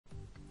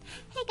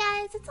Hey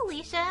guys, it's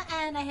Alicia,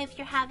 and I hope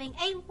you're having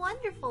a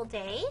wonderful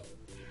day.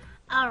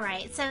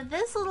 Alright, so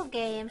this little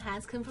game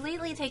has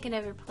completely taken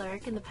over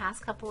Plurk in the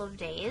past couple of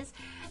days.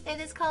 It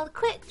is called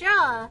Quick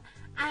Draw,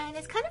 and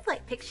it's kind of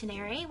like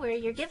Pictionary, where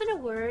you're given a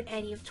word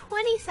and you have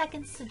 20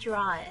 seconds to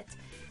draw it.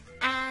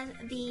 And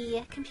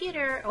the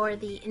computer, or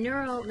the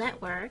neural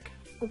network,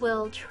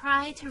 will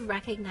try to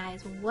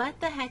recognize what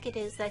the heck it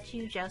is that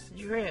you just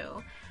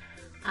drew.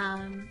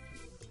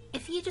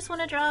 If you just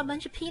want to draw a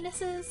bunch of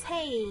penises,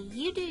 hey,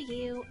 you do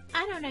you.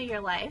 I don't know your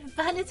life,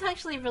 but it's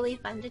actually really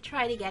fun to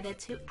try to get it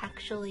to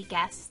actually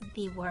guess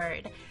the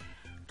word.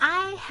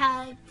 I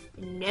have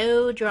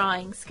no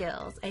drawing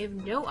skills. I have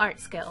no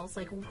art skills,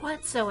 like,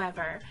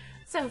 whatsoever.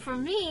 So for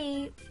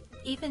me,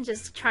 even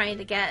just trying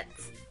to get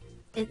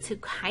it to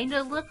kind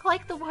of look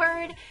like the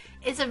word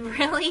is a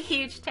really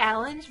huge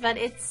challenge, but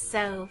it's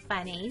so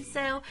funny.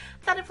 So I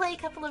thought I'd play a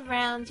couple of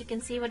rounds. You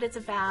can see what it's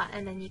about,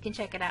 and then you can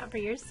check it out for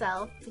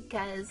yourself,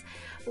 because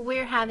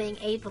we're having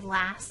a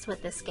blast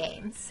with this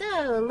game.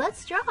 So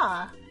let's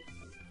draw.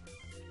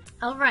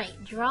 Alright,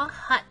 draw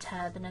hot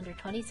tub in under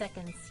 20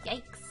 seconds.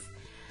 Yikes.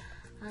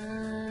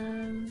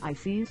 I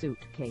see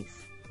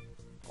suitcase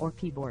or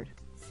keyboard.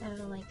 So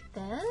like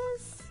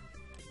this.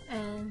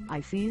 And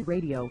I see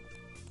radio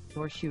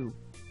or shoe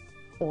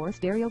or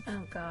stereo.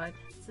 oh god,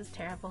 this is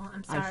terrible.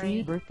 I'm sorry. I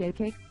see birthday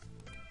cake.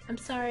 I'm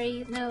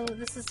sorry. No,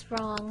 this is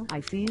wrong.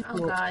 I see Oh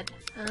pool. god.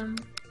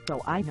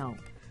 So I know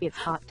it's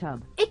hot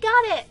tub. It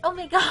got it! Oh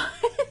my god.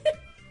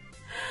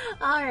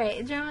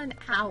 Alright, draw an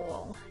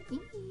owl.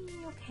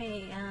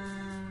 Okay,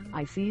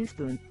 I see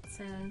spoon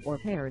so or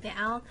pears the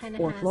owl kind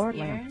of or has floor ears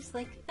lamp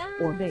like that.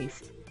 or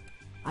vase.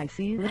 I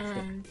see lipstick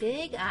and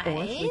big eyes.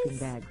 or sleeping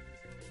bag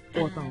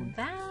or and phone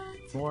that.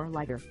 or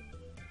lighter.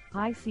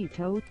 I see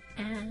toad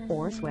And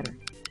or sweater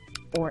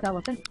or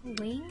elephant.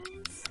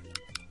 wings.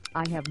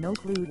 I have no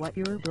clue what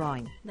you're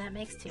drawing. That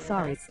makes two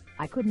Sorry, of us.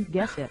 I couldn't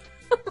guess it.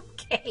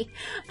 Okay,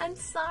 I'm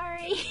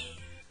sorry.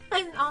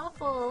 I'm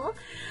awful.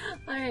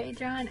 Alright,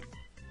 draw an...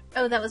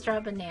 Oh, that was draw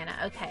a banana.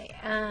 Okay,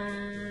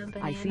 banana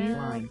I see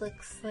line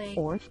looks like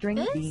or string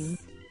this? bean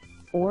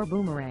or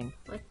boomerang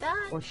With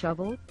that? or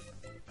shovel.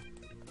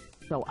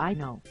 So I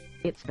know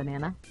it's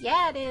banana.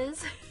 Yeah, it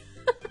is.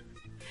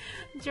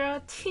 Draw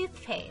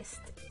toothpaste.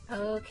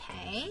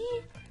 Okay.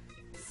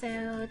 So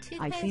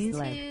I toothpaste see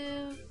leg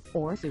tube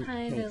or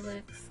kind of suitcase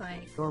looks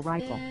like or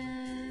rifle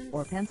this.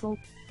 or pencil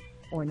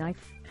or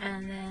knife.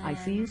 And then I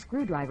see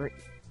screwdriver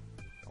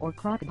or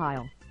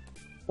crocodile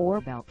or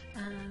belt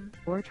um,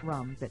 or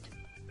trumpet.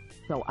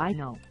 So I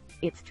know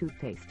it's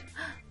toothpaste.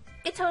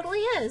 it totally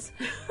is.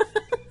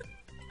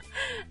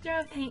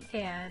 Draw a paint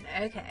can.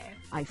 Okay.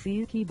 I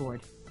see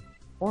keyboard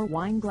or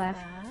wine glass.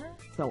 That.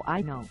 So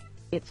I know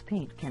it's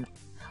paint can.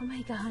 Oh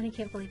my god, I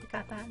can't believe I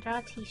got that. Draw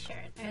a t-shirt.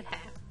 Okay.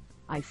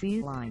 I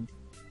see line.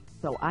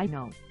 So I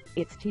know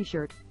it's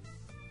t-shirt.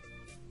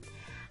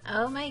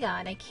 Oh my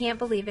god, I can't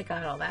believe it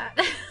got all that.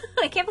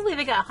 I can't believe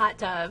it got hot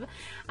tub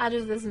out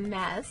of this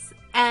mess.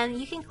 And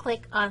you can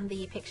click on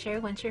the picture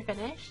once you're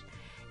finished,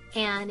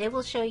 and it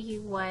will show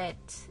you what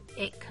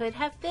it could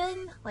have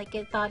been. Like,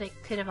 it thought it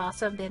could have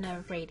also been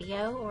a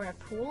radio or a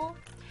pool.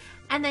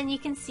 And then you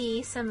can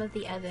see some of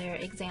the other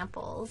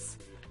examples.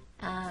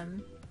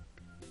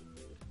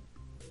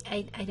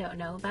 I don't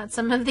know about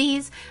some of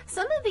these.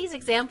 Some of these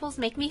examples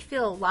make me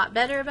feel a lot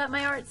better about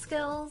my art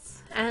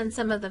skills, and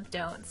some of them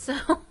don't. So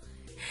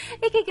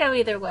it could go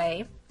either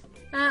way.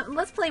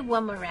 Let's play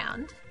one more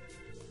round.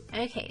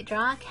 Okay,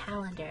 draw a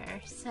calendar.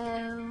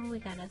 So we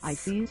got a I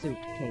see square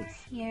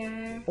suitcase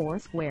here, or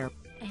square.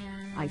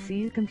 and I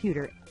see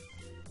computer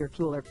or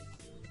cooler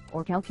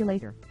or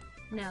calculator.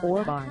 no, or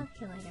not barn.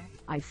 calculator.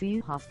 I see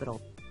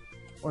hospital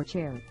or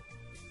chair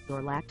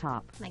or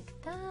laptop Like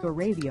that. or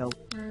radio.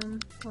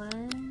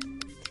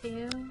 1,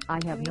 2. I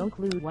have 3. no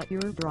clue what you're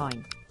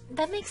drawing.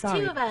 That makes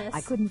Sorry, two of us.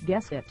 I couldn't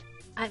guess it.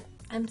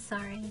 I'm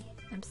sorry.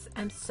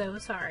 I'm so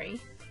sorry.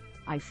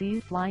 I see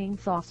flying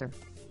saucer.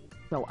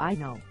 So I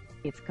know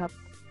it's cup.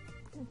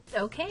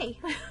 Okay.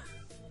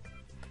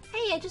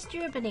 Hey, I just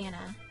drew a banana.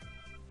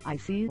 I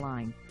see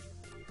line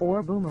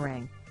or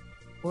boomerang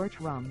or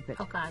trumpet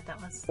Oh god, that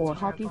was or terrible.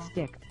 hockey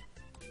stick.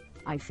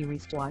 I see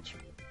wristwatch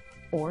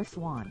or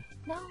swan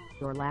No.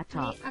 or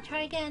laptop. Wait, I'll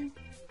try again.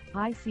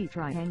 I see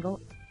triangle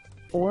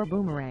or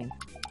boomerang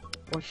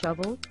or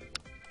shovel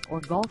or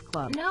golf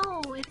club.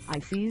 No, it's... I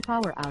see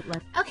power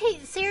outlet Okay,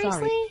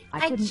 seriously?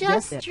 I couldn't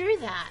just guess it. drew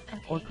that.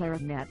 Okay. or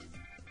clarinet.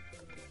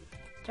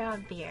 Draw a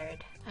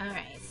beard.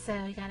 Alright, so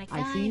we got a guy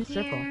I see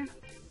here. circle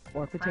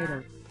or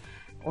potato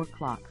or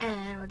clock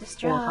And we'll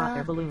just or draw. hot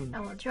air balloon.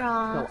 And we'll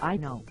draw. So I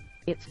know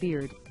it's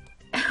beard.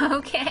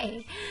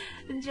 Okay.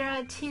 Draw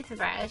a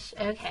toothbrush.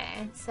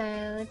 Okay, so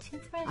a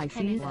toothbrush I kind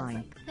see of goes line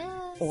like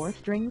this. or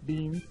string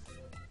bean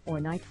or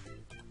knife.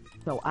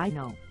 So I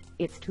know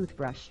it's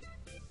toothbrush.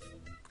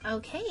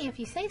 Okay, if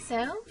you say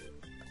so.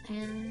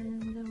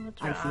 And then we'll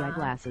draw. I see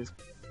eyeglasses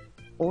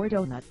or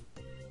donut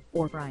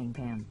or frying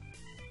pan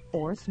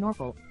or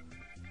snorkel.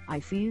 I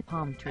see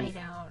palm I tree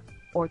don't.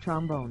 or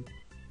trombone.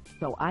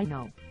 So I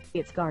know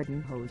it's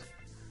garden hose.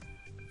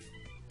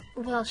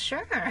 Well,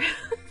 sure.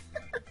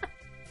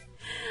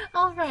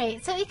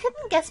 Alright, so you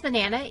couldn't guess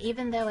banana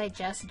even though I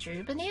just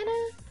drew banana.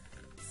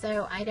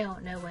 So I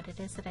don't know what it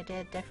is that I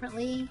did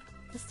differently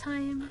this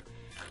time.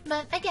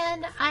 But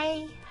again,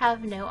 I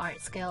have no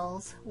art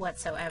skills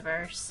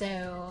whatsoever,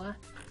 so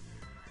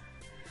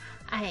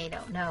I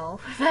don't know.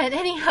 But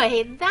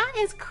anyway, that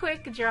is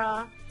Quick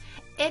Draw.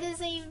 It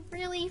is a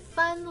really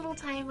fun little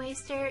time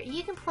waster.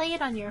 You can play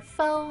it on your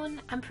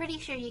phone. I'm pretty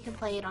sure you can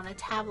play it on a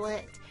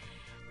tablet.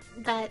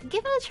 But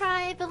give it a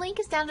try. The link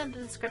is down in the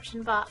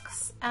description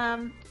box.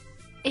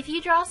 If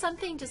you draw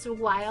something just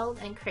wild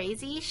and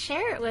crazy,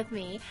 share it with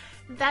me.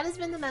 That has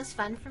been the most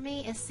fun for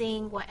me, is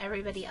seeing what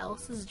everybody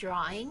else is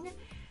drawing,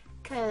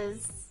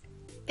 because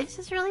it's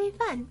just really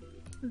fun.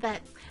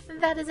 But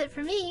that is it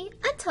for me.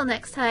 Until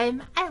next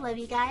time, I love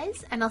you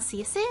guys, and I'll see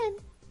you soon.